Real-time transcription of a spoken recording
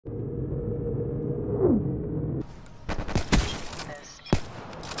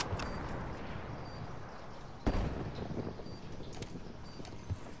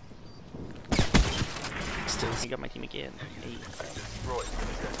You got my team again. Hey. Destroy the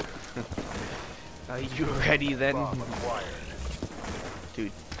objective. Are you ready then? Bomb acquired.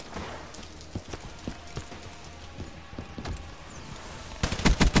 Dude.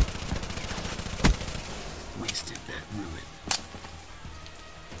 Wasted that ruin.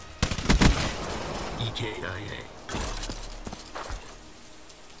 EKIA.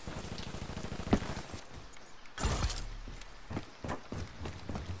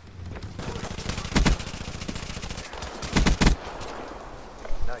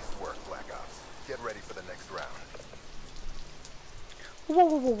 Nice work, Black Ops. Get ready for the next round. Whoa,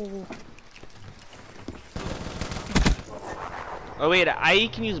 whoa, whoa, whoa, whoa. Oh wait, I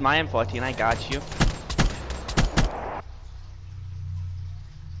can use my M14. I got you.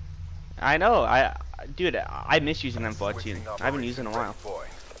 I know. Dude, I miss using M14. I haven't used it in a while.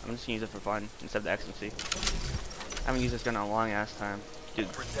 I'm just gonna use it for fun instead of the XMC. I haven't used this gun in a long ass time.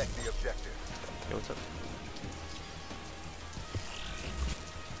 Dude. Protect the objective. Yo, what's up?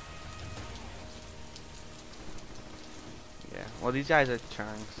 Yeah. Well, these guys are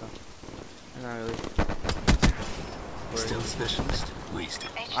trying, so they're not really. Still specialist. Wasted.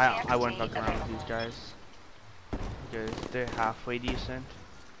 I wouldn't fuck around with these guys because they're halfway decent,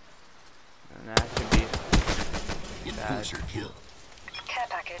 and that could be bad. Enforcer kill. Care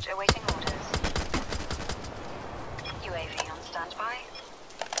package awaiting orders. UAV on standby.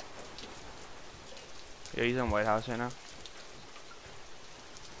 Yeah, he's in White House right now.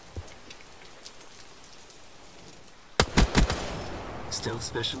 Stealth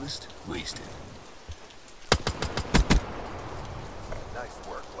specialist. Wasted. Nice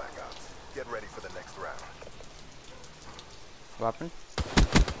work, Black Ops. Get ready for the next round. What happened?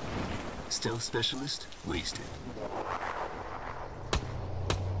 Stealth specialist. Wasted.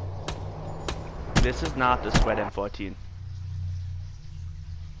 This is not the Sweat M14.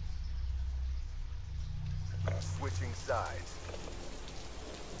 Switching sides.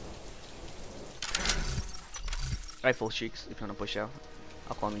 Alright, full sheiks, if you want to push out.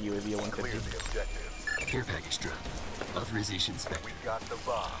 I'll call him the UAV at Clear 150. the objectives. Care package drop. Authorization spec. We got the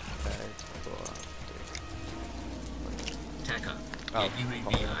bomb. TACOM. Oh, Get UAV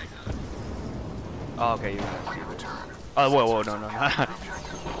okay. eyes on. Oh, okay, you're gonna see this. Oh, whoa, whoa, no, no, no.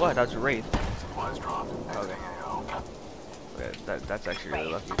 What? That's a Wraith. Okay. Okay, that's actually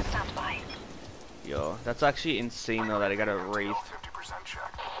really Wraith lucky. on standby. Yo, that's actually insane though that I got a Wraith.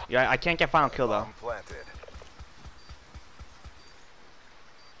 Yeah, I can't get final kill though. Bomb planted.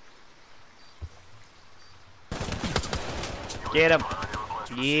 Get him!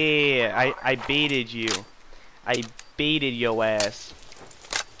 Yeah, I baited you. I baited your ass.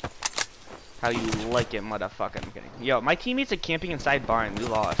 How you like it, motherfucker? I'm kidding. Yo, my teammates are camping inside barn. We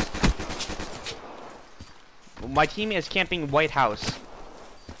lost. My teammate is camping White House.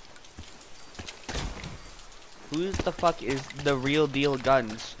 Who the fuck is the real deal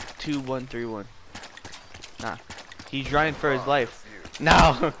guns? 2131. Nah. He's running for his life.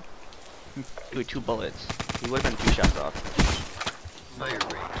 No! Dude, 2 bullets. He would have been 2 shots off. Fire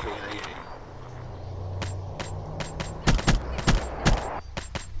rate KIA.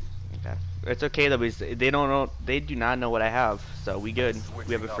 Okay. It's okay though because they don't know, they do not know what I have. So we good.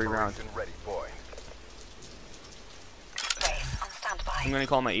 We have a free round. Ready, boy. Wraith on standby. I'm gonna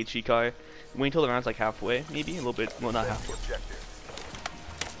call my HE car. Wait until the round's like halfway, maybe a little bit. Well, not halfway.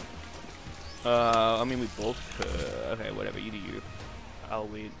 I mean we both. Okay, whatever. You do you. I'll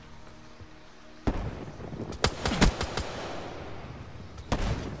wait.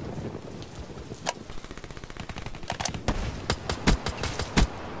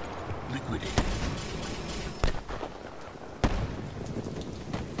 Liquidated.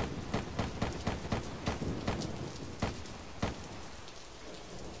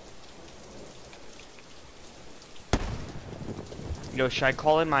 Yo, should I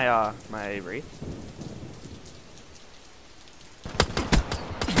call in my my Wraith?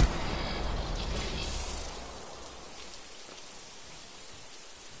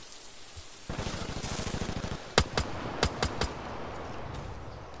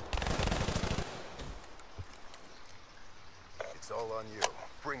 It's all on you.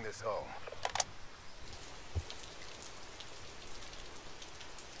 Bring this home.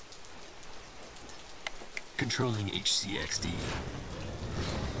 Controlling HCXD.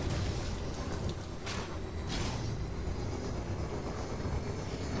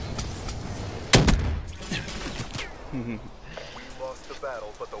 We lost the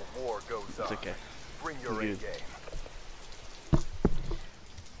battle, but the war goes on. It's okay. Bring your A Dude. game.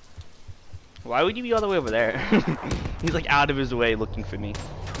 Why would you be all the way over there? He's like out of his way looking for me.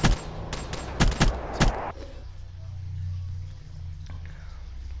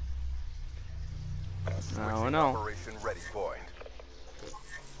 Oh no.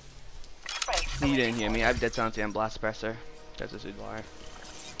 He didn't hear me. I have dead silence and blast suppressor. That's just why.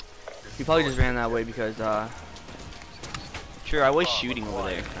 He probably just ran that way because sure, I was shooting over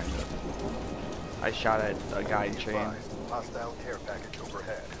there, kind of. I shot at a guy in train. Hostile care package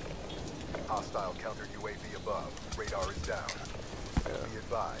overhead. Hostile counter UAV above. Radar is down. Be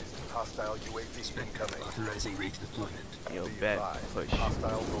advised. Hostile UAV incoming. Authorizing rate deployment. Yo, Be bet. advised. Push.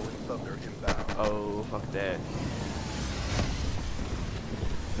 Hostile rolling thunder inbound. Oh, fuck that.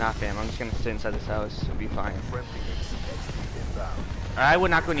 Nah, fam, I'm just gonna sit inside this house and be fine. Friendly HCXD inbound. I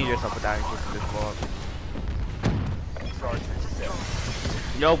would not go near yourself with that. Just blow up. Sergeant set.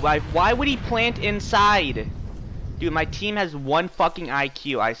 Yo, why would he plant inside? Dude, my team has one fucking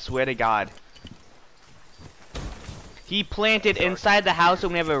IQ, I swear to God. He planted inside the house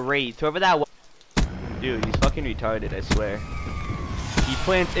when we have a raid. Whoever that was. Dude, he's fucking retarded, I swear. He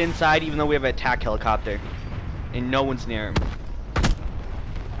plants inside even though we have an attack helicopter. And no one's near him.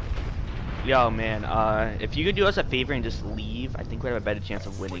 Yo, man, if you could do us a favor and just leave, I think we'd have a better chance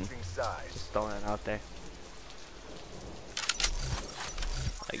of winning. Switching sides. Just throwing it out there.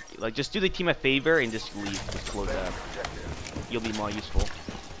 Like, just do the team a favor and just leave. Just close it up. Objective. You'll be more useful.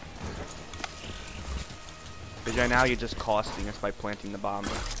 Because right now you're just costing us by planting the bomb.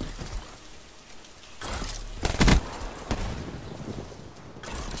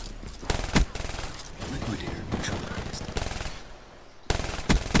 Liquidator neutralized.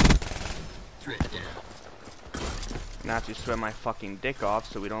 Threat down. Now I have to sweat my fucking dick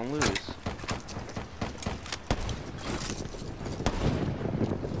off so we don't lose.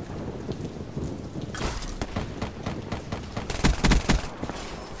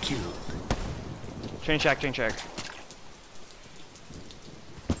 Killed. Train check, train check.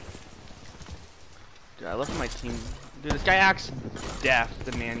 Dude, I love my team. Dude, this guy acts deaf,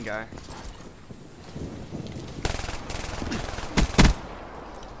 the man guy.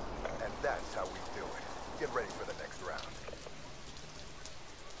 And that's how we do it. Get ready for the next round.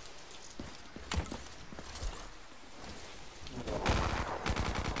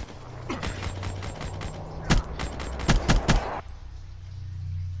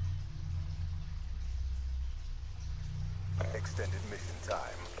 Extended mission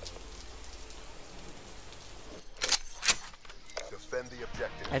time. Defend the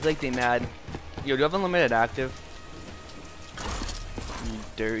objective. I feel like they mad. Yo, do you have unlimited active? You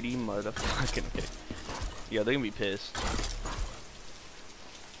dirty motherfucking kid. Yo, they're gonna be pissed.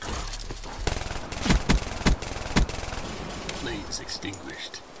 Flames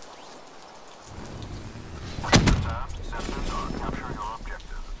extinguished. Sensors are capturing our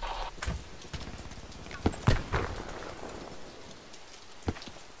objective.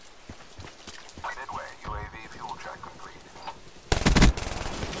 Midway, UAV fuel check complete.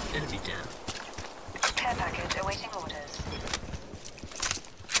 Enemy down. Care package awaiting orders.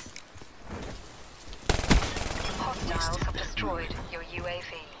 Hostiles have destroyed your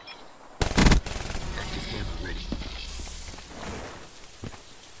UAV. Active ammo ready.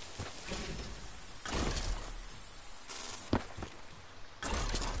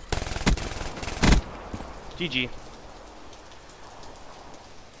 GG.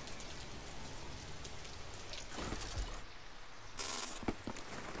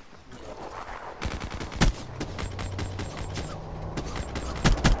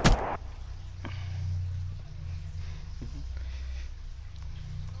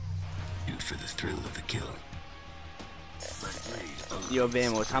 Do for the thrill of the kill. Yo,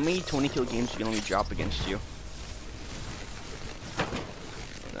 Vamos, how many 20 kill games did you let me drop against you?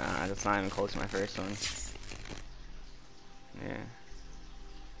 Nah, that's not even close to my first one. Yeah.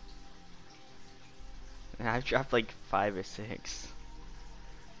 I've dropped like 5 or 6.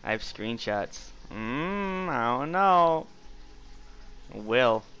 I have screenshots. I don't know.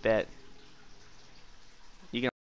 Will, bet.